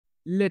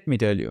Let me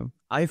tell you,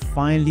 I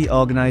finally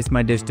organized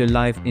my digital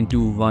life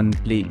into one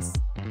place.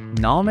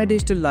 Now my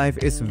digital life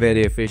is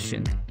very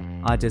efficient.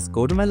 I just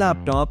go to my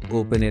laptop,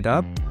 open it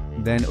up,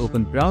 then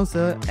open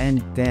browser,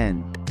 and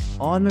then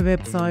all my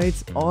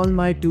websites, all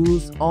my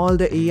tools, all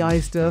the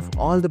AI stuff,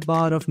 all the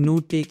bar of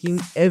note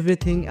taking,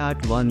 everything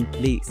at one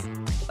place,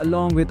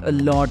 along with a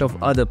lot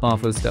of other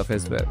powerful stuff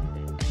as well.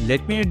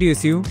 Let me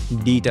introduce you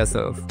Deta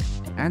Surf.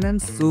 And I'm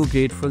so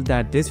grateful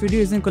that this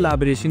video is in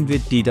collaboration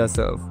with Deta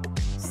Surf.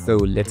 So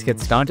let's get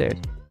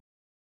started.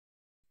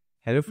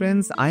 Hello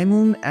friends, I'm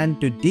Moon and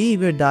today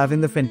we're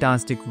diving the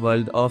fantastic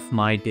world of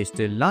my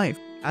digital life.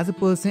 As a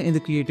person in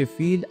the creative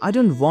field, I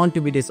don't want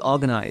to be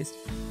disorganized.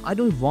 I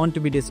don't want to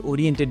be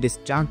disoriented,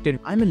 distracted.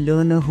 I'm a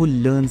learner who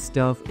learns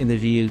stuff in the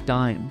real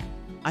time.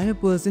 I'm a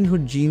person who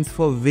dreams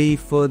for way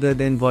further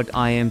than what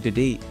I am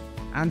today.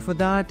 And for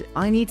that,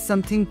 I need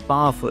something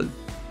powerful.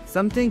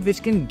 Something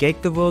which can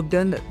get the work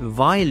done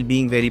while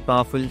being very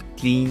powerful,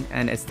 clean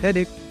and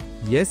aesthetic.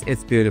 Yes,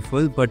 it's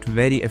beautiful but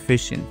very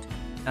efficient.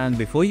 And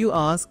before you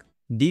ask,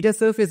 Deta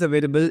Surf is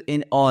available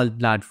in all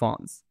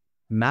platforms.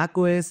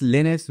 macOS,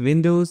 Linux,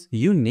 Windows,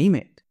 you name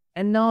it.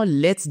 And now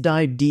let's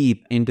dive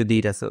deep into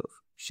Deta Surf,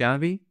 shall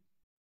we?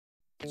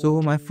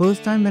 So my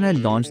first time when I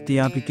launched the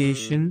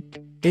application,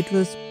 it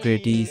was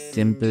pretty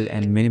simple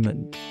and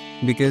minimal.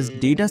 Because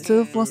Deta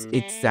Surf was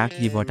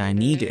exactly what I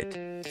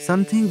needed.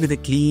 Something with a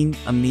clean,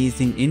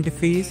 amazing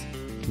interface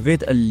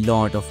with a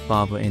lot of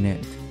power in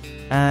it.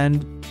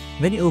 And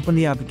when you open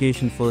the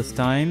application first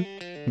time,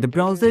 the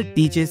browser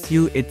teaches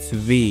you its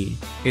way,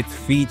 its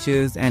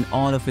features and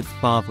all of its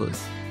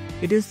powers.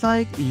 It is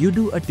like you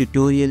do a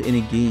tutorial in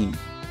a game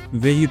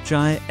where you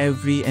try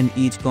every and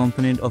each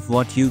component of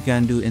what you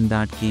can do in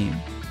that game.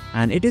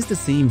 And it is the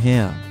same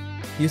here.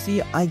 You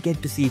see, I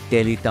get to see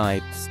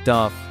Teletype,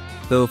 stuff,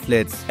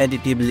 Surflets,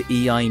 editable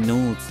AI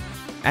notes.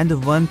 And the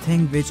one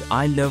thing which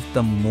I love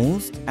the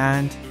most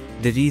and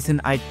the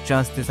reason I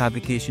trust this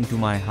application to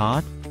my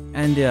heart,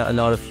 and there are a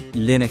lot of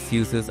Linux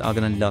users are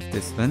gonna love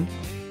this one,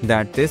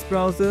 that this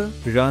browser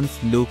runs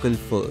local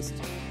first.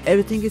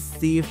 Everything is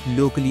saved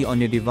locally on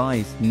your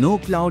device. No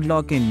cloud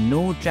login,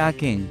 no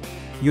tracking.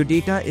 Your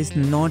data is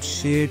not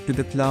shared to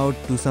the cloud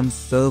to some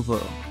server.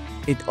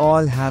 It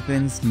all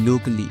happens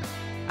locally.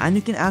 And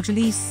you can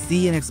actually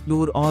see and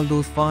explore all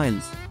those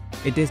files.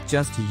 It is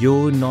just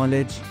your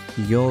knowledge,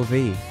 your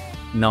way.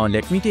 Now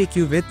let me take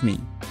you with me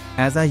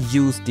as I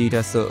use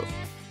Deta Surf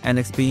and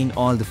explain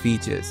all the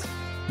features.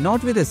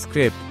 Not with a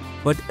script,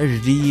 but a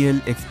real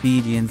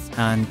experience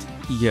and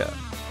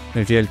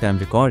a real-time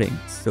recording.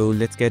 So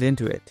let's get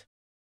into it.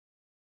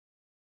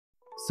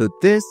 So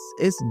this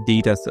is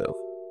Deta Surf.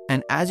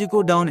 And as you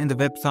go down in the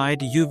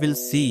website, you will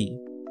see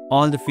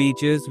all the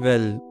features,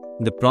 well,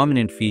 the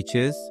prominent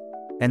features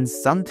and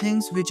some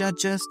things which are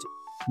just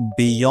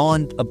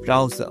beyond a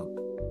browser.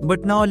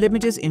 But now let me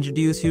just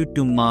introduce you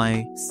to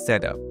my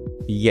setup.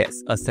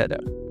 Yes, a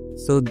setup.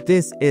 So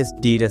this is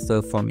Deta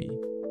Surf for me.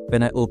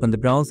 When I open the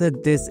browser,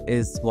 this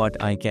is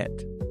what I get.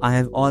 I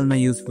have all my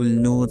useful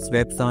notes,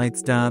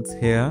 websites, tabs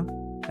here.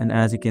 And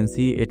as you can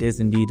see, it is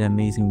indeed an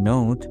amazing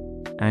note.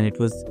 And it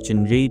was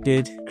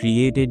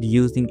created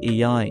using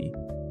AI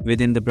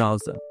within the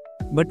browser.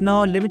 But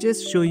now let me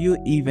just show you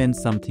even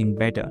something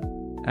better.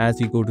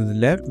 As you go to the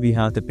left, we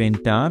have the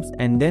pinned tabs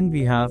and then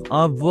we have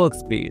our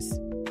workspace.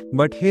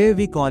 But here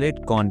we call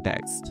it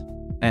context.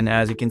 And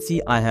as you can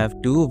see, I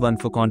have two, one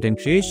for content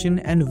creation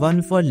and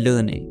one for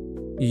learning.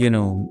 You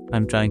know,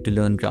 I'm trying to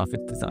learn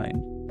graphic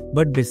design.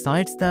 But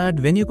besides that,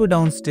 when you go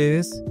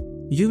downstairs,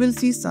 you will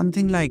see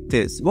something like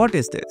this. What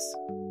is this?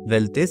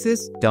 Well, this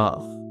is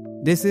stuff.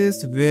 This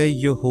is where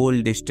your whole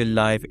digital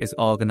life is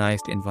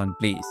organized in one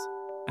place.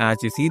 As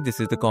you see, this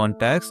is the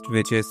context,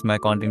 which is my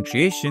content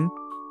creation.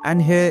 And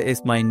here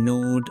is my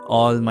node,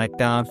 all my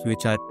tabs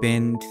which are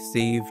pinned,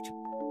 saved.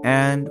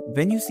 And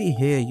when you see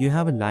here, you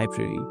have a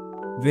library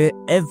where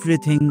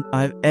everything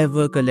I've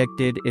ever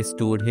collected is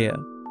stored here.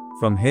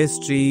 From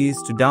histories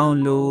to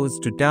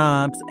downloads to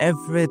tabs,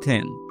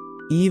 everything.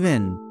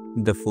 Even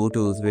the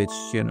photos which,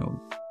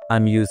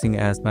 I'm using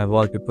as my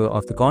wallpaper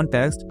of the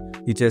context.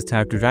 You just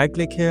have to right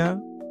click here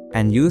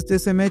and use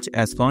this image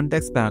as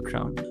context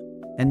background.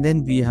 And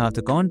then we have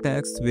the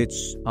context, which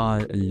are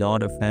a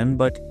lot of them,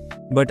 but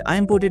I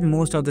imported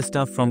most of the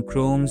stuff from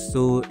Chrome,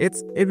 so it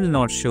will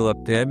not show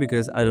up there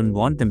because I don't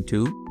want them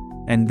to.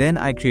 And then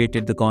I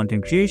created the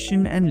content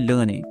creation and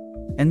learning.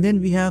 And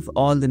then we have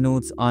all the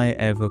notes I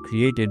ever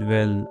created.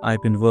 Well,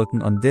 I've been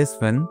working on this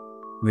one,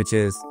 which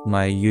is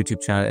my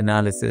YouTube channel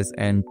analysis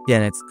and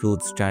 10x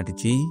growth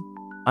strategy.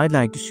 I'd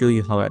like to show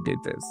you how I did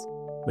this.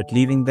 But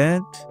leaving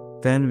that,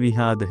 then we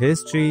have the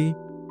history.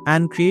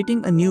 And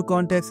creating a new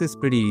context is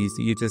pretty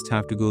easy. You just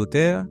have to go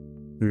there,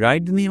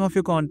 write the name of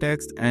your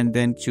context and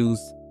then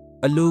choose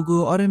a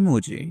logo or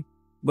emoji.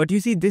 But you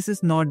see, this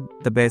is not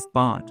the best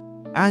part.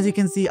 As you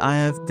can see, I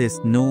have this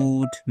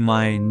note,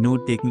 my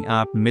note-taking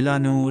app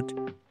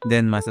Milanote,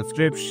 then my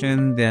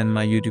subscription, then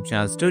my YouTube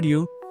channel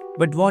studio.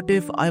 But what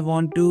if I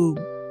want to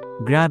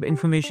grab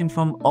information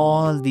from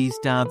all these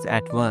tabs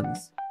at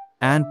once?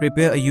 and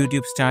prepare a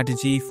YouTube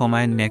strategy for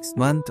my next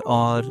month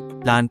or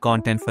plan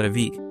content for a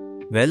week?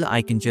 Well,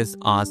 I can just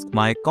ask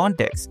my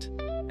context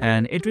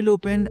and it will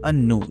open a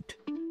note.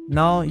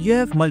 Now you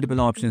have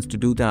multiple options to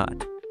do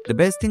that. The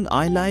best thing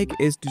I like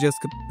is to just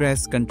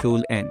press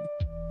Ctrl N.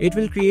 It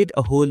will create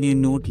a whole new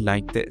note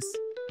like this.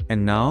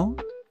 And now,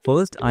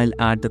 first I'll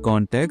add the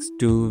context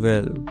to,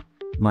 well,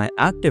 my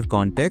active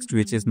context,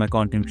 which is my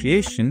content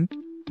creation.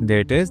 There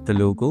it is, the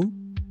logo.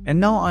 And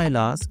now I'll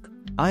ask,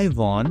 I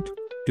want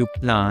to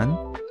plan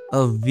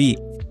a week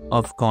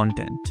of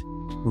content,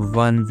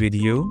 one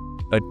video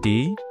a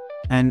day,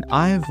 and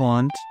I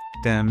want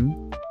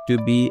them to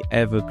be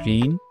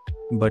evergreen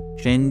but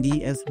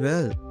trendy as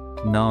well.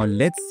 Now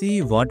let's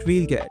see what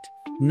we'll get.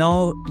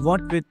 Now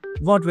what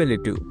will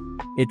it do?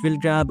 It will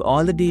grab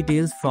all the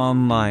details from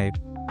my,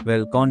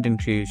 well,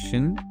 content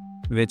creation,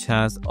 which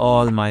has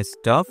all my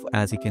stuff,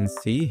 as you can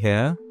see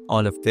here,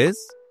 all of this.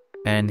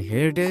 And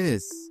here it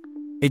is.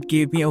 It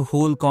gave me a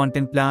whole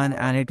content plan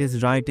and it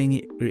is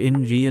writing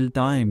in real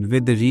time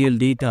with the real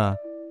data.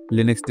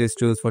 Linux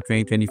distros for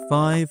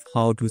 2025,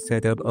 how to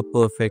set up a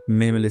perfect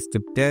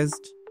minimalistic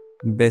test,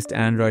 best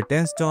Android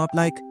desktop,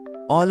 like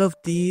all of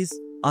these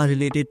are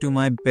related to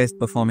my best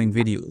performing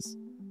videos.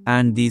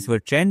 And these were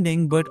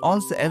trending but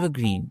also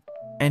evergreen.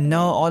 And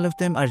now all of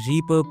them are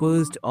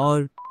repurposed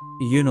or,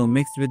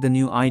 mixed with the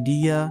new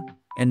idea.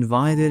 And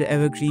why they're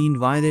evergreen,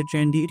 why they're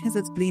trendy, it has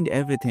explained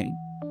everything.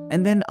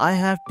 And then I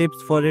have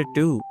tips for it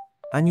too.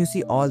 And you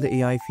see all the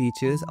AI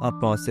features are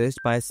processed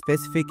by a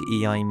specific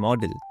AI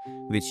model,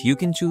 which you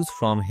can choose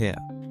from here.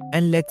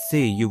 And let's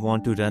say you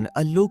want to run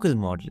a local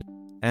model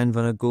and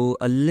want to go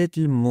a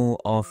little more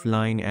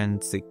offline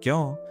and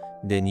secure,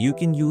 then you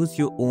can use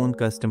your own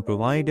custom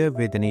provider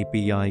with an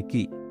API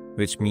key,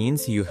 which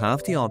means you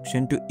have the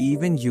option to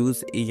even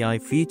use AI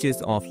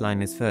features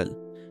offline as well.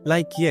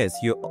 Like yes,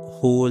 your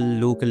whole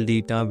local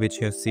data which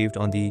you have saved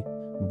on the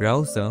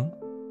browser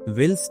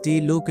will stay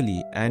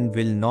locally and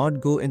will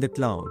not go in the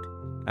cloud.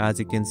 As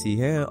you can see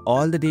here,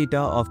 all the data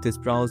of this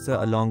browser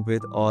along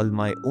with all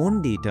my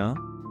own data,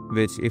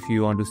 which if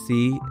you want to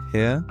see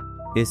here,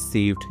 is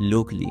saved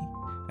locally.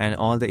 And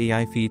all the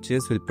AI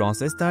features will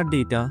process that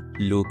data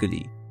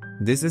locally.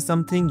 This is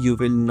something you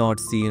will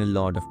not see in a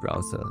lot of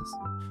browsers.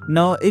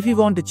 Now, if you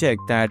want to check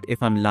that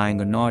if I'm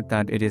lying or not,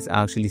 that it is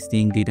actually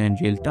seeing data in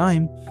real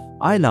time,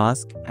 I'll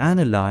ask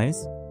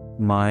analyze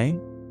my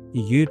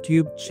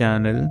YouTube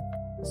channel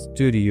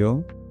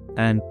studio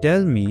and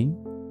tell me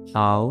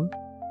how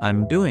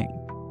I'm doing.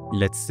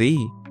 Let's see.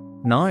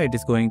 Now it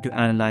is going to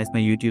analyze my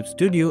YouTube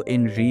studio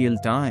in real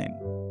time.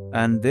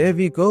 And there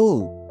we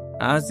go.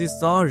 As you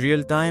saw,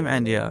 real time,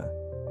 and yeah,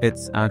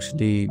 it's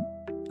actually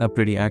a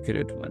pretty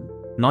accurate one.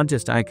 Not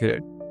just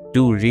accurate,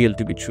 too real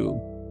to be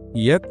true.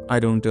 Yep, I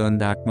don't earn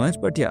that much,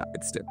 but yeah,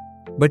 it's still.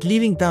 But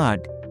leaving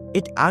that,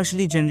 it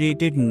actually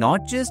generated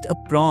not just a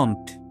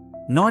prompt,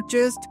 not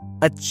just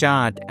a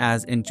chat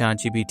as in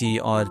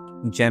ChatGPT or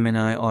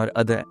Gemini or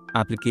other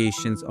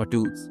applications or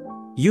tools.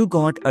 You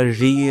got a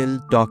real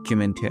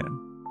document here.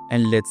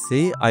 And let's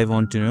say I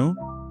want to know,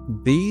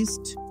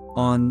 based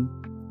on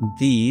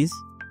these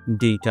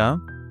data,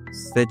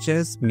 such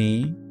as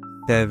me,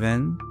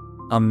 7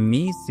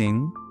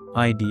 amazing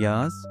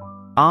ideas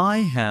I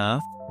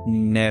have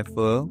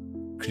never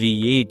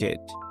created.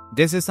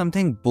 This is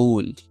something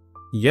bold.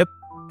 Yep.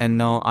 And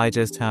now I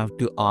just have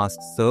to ask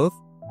Surf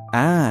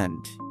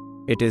and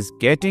it is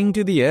getting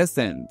to the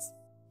essence.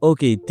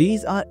 Okay,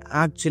 these are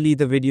actually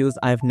the videos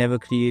I've never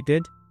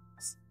created,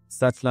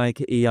 such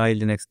like AI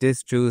Linux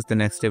distros, the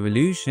next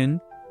evolution,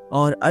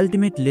 or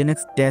ultimate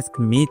Linux desk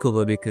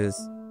makeover because,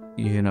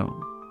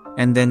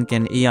 and then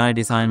can AI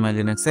design my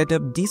Linux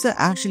setup? These are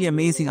actually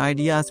amazing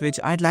ideas which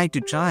I'd like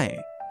to try.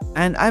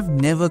 And I've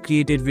never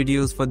created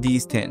videos for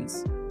these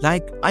things.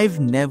 Like,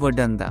 I've never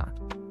done that.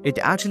 It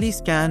actually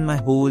scanned my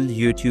whole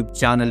YouTube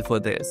channel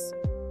for this.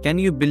 Can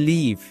you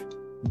believe?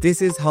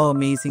 This is how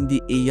amazing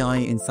the AI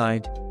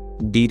inside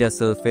Deta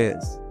Surf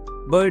is.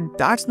 But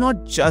that's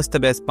not just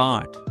the best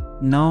part.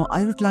 Now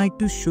I would like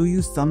to show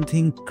you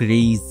something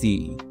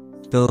crazy.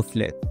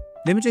 Surflets.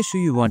 Let me just show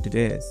you what it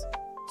is.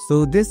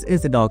 So this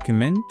is a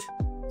document.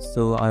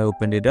 So I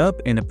opened it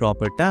up in a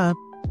proper tab.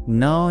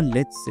 Now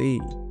let's see.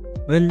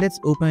 Well, let's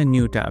open a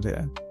new tab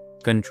here.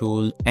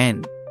 Control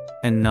N.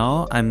 And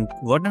now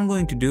what I'm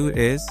going to do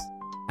is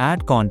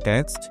add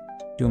context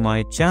to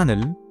my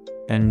channel,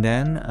 and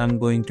then I'm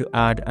going to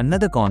add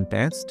another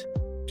context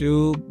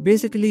to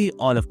basically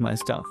all of my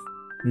stuff.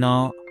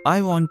 Now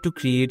I want to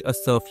create a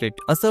surflet.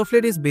 A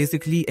surflet is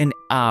basically an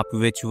app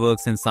which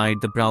works inside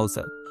the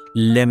browser.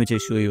 Let me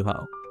just show you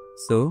how.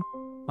 So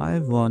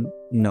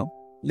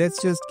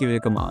let's just give it a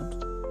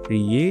command.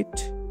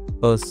 Create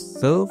a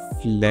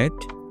surflet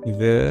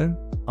where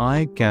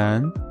I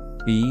can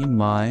see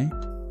my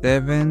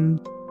 7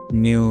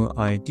 new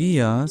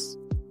ideas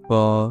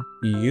for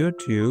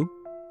YouTube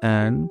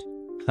and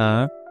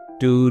have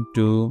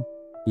to-do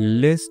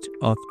list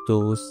of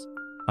those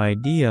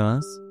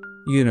ideas.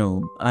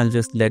 I'll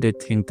just let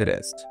it think the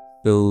rest.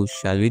 So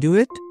shall we do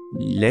it?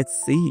 Let's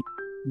see.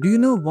 Do you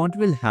know what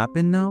will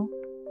happen now?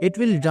 It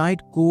will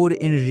write code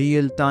in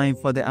real time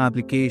for the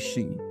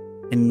application.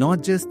 And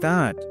not just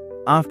that,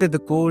 after the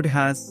code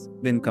has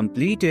been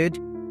completed,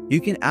 you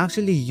can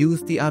actually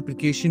use the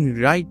application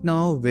right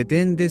now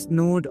within this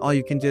node, or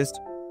you can just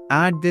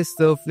add this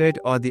surflet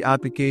or the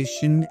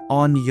application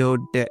on your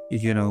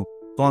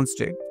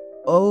construct.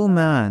 Oh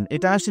man,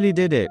 it actually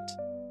did it.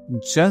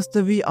 Just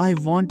the way I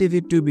wanted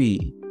it to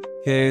be.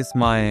 Here's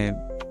my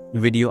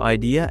video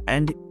idea,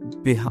 and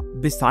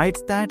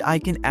besides that, I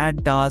can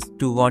add tasks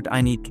to what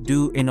I need to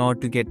do in order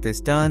to get this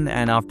done,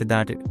 and after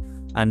that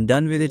I'm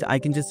done with it, I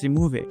can just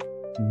remove it.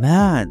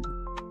 Man,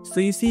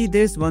 so you see,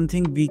 there's one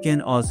thing we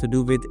can also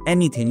do with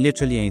anything,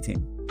 literally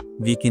anything.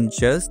 We can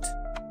just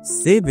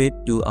save it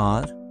to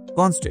our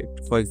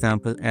construct. For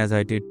example, as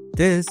I did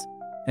this,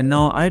 and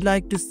now I'd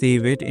like to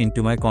save it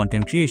into my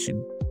content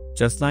creation,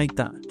 just like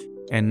that.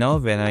 And now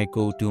when I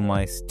go to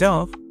my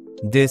stuff,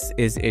 this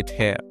is it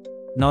here.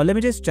 Now let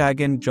me just drag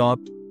and drop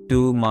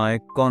to my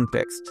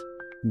context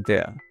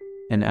there.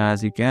 And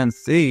as you can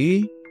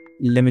see,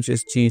 let me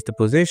just change the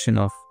position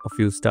of a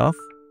few stuff.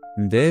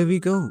 There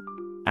we go.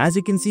 As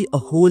you can see, a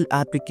whole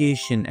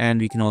application, and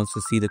we can also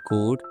see the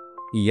code.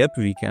 Yep,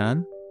 we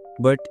can.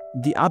 But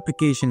the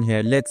application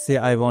here, let's say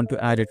I want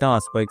to add a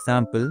task, for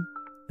example,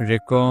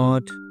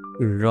 record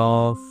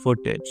raw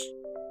footage.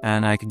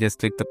 And I can just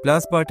click the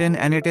plus button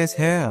and it is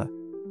here.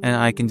 And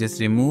I can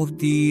just remove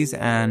these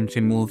and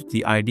remove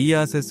the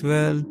ideas as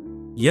well.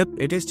 Yep,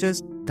 it is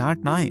just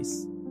that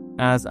nice.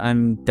 As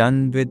I'm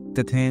done with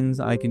the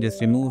things, I can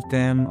just remove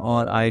them,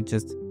 or I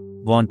just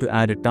want to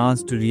add a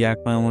task to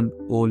react my own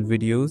old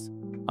videos.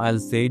 I'll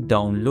say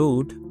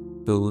download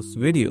those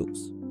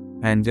videos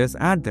and just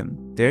add them.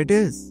 There it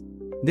is.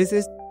 This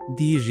is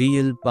the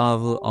real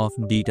power of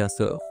Deta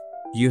Surf.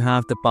 You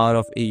have the power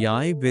of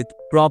AI with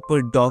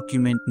proper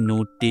document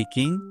note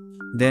taking,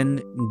 then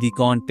the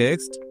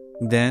context,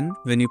 then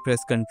when you press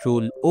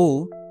Ctrl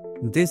O,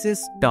 this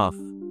is stuff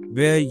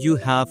where you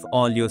have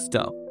all your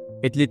stuff.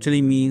 It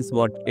literally means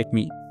what it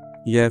means.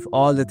 You have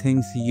all the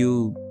things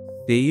you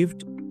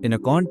saved in a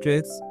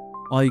context,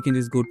 or you can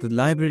just go to the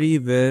library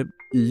where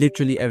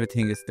literally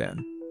everything is there.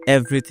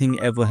 Everything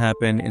ever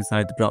happened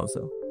inside the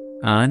browser.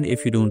 And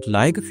if you don't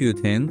like a few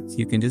things,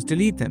 you can just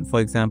delete them.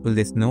 For example,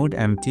 this node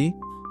empty,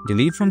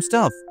 delete from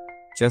stuff,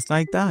 just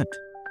like that.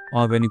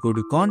 Or when you go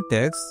to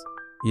context,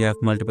 you have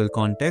multiple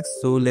contexts.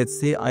 So let's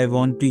say I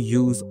want to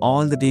use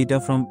all the data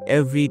from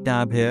every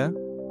tab here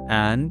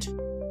and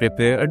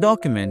prepare a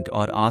document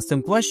or ask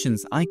some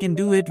questions. I can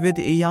do it with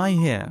AI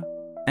here.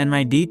 And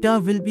my data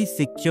will be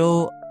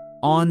secure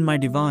on my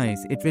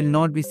device. It will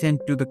not be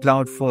sent to the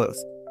cloud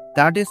first.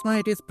 That is why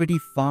it is pretty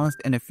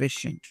fast and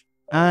efficient.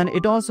 And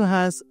it also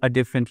has a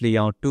different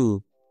layout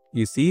too.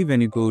 You see,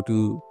 when you go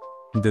to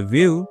the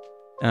view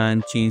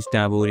and change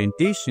tab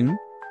orientation,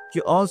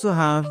 you also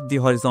have the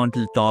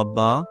horizontal top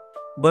bar,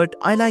 but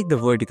I like the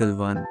vertical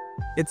one.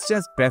 It's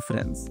just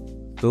preference.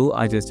 So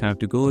I just have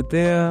to go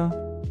there,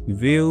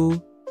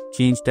 view,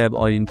 change tab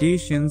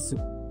orientations.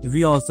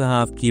 We also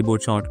have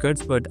keyboard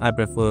shortcuts, but I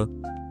prefer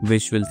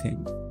visual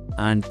thing.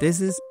 And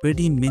this is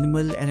pretty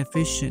minimal and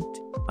efficient.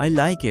 I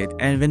like it.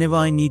 And whenever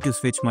I need to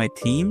switch my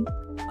theme,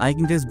 I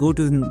can just go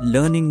to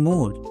learning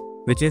mode,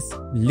 which is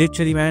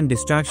literally, man,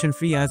 distraction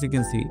free, as you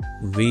can see,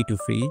 way too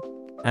free.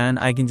 And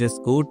I can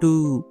just go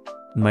to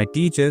my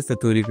teachers, the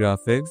theory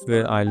graphics,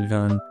 where I'll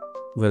learn,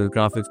 well,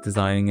 graphics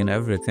designing and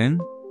everything.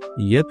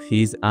 Yep,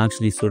 he's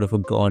actually sort of a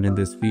god in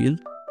this field.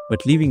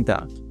 But leaving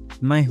that,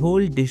 my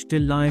whole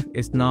digital life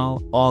is now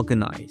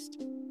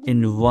organized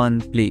in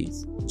one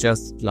place,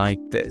 just like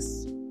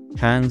this,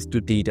 thanks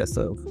to Deta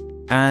Surf.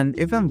 And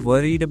if I'm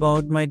worried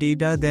about my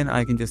data, then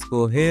I can just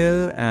go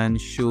here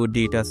and show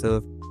Deta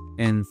Surf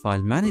in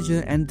File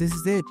Manager, and this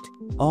is it.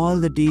 All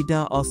the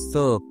data of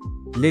Surf,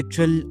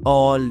 literal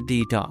all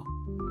data.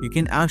 You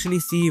can actually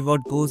see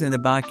what goes in the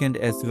backend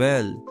as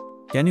well.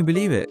 Can you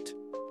believe it?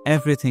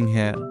 Everything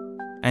here.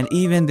 And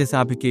even this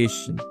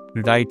application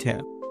right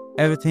here.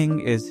 Everything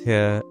is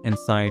here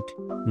inside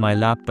my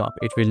laptop.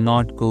 It will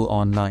not go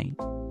online.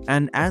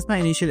 And as my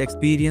initial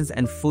experience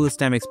and first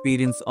time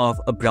experience of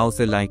a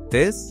browser like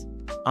this,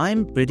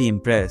 I'm pretty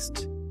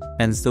impressed.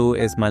 And so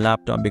is my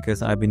laptop,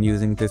 because I've been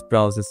using this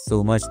browser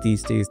so much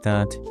these days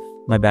that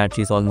my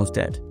battery is almost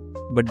dead.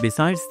 But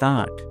besides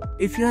that,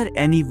 if you are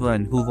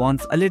anyone who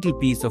wants a little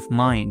peace of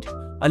mind,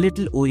 a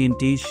little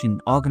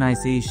orientation,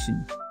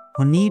 organization,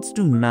 who needs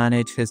to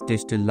manage his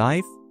digital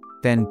life,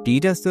 then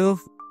Deta Surf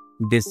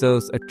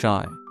deserves a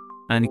try.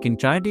 And you can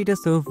try Deta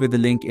Surf with the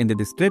link in the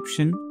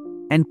description,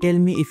 and tell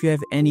me if you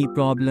have any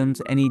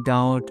problems, any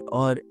doubt,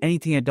 or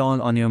anything at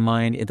all on your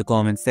mind in the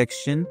comment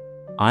section.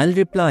 I'll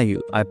reply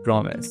you, I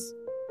promise.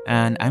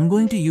 And I'm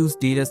going to use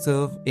Deta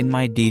Surf in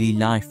my daily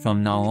life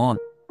from now on.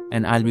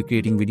 And I'll be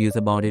creating videos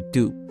about it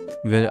too,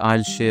 where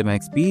I'll share my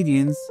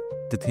experience,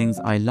 the things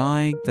I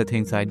like, the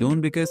things I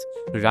don't, because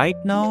right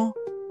now,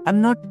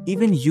 I'm not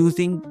even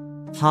using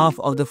half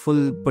of the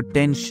full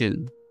potential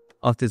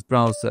of this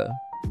browser.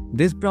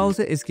 This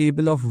browser is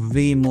capable of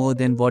way more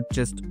than what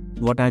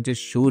I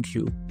just showed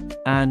you.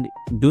 And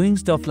doing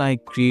stuff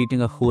like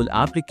creating a whole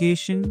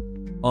application,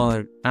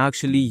 or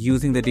actually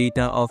using the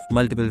data of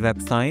multiple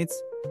websites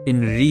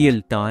in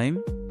real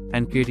time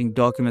and creating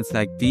documents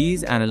like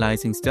these,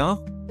 analyzing stuff,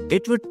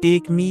 it would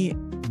take me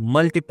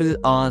multiple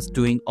hours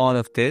doing all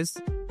of this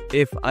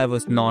if I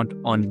was not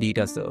on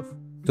Deta Surf.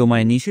 So my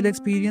initial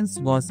experience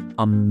was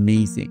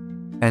amazing.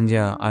 And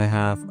yeah, I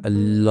have a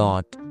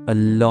lot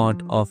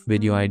of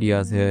video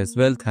ideas here as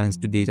well, thanks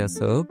to Deta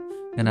Surf.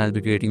 And I'll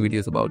be creating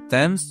videos about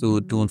them.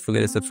 So don't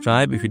forget to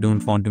subscribe if you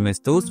don't want to miss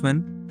those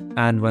one.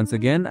 And once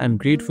again, I'm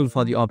grateful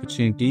for the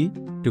opportunity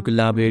to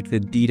collaborate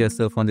with Deta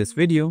Surf on this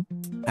video.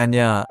 And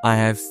yeah, I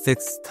have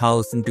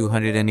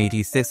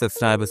 6,286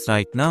 subscribers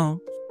right now.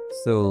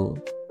 So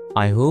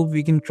I hope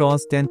we can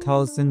cross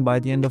 10,000 by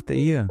the end of the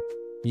year.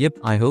 Yep,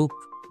 I hope.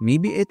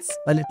 Maybe it's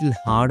a little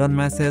hard on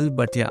myself,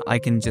 but yeah, I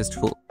can just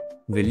hope.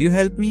 Will you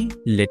help me?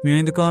 Let me know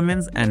in the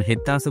comments and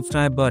hit that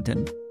subscribe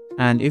button.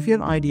 And if you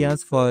have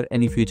ideas for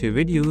any future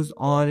videos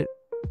or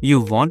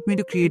you want me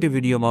to create a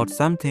video about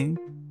something,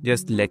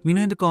 just let me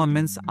know in the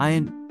comments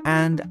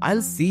and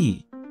I'll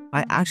see.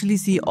 I actually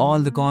see all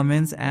the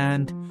comments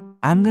and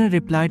I'm gonna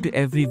reply to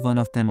every one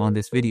of them on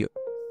this video.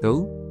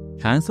 So,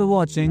 thanks for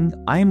watching.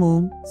 I'm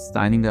Om,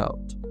 signing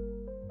out.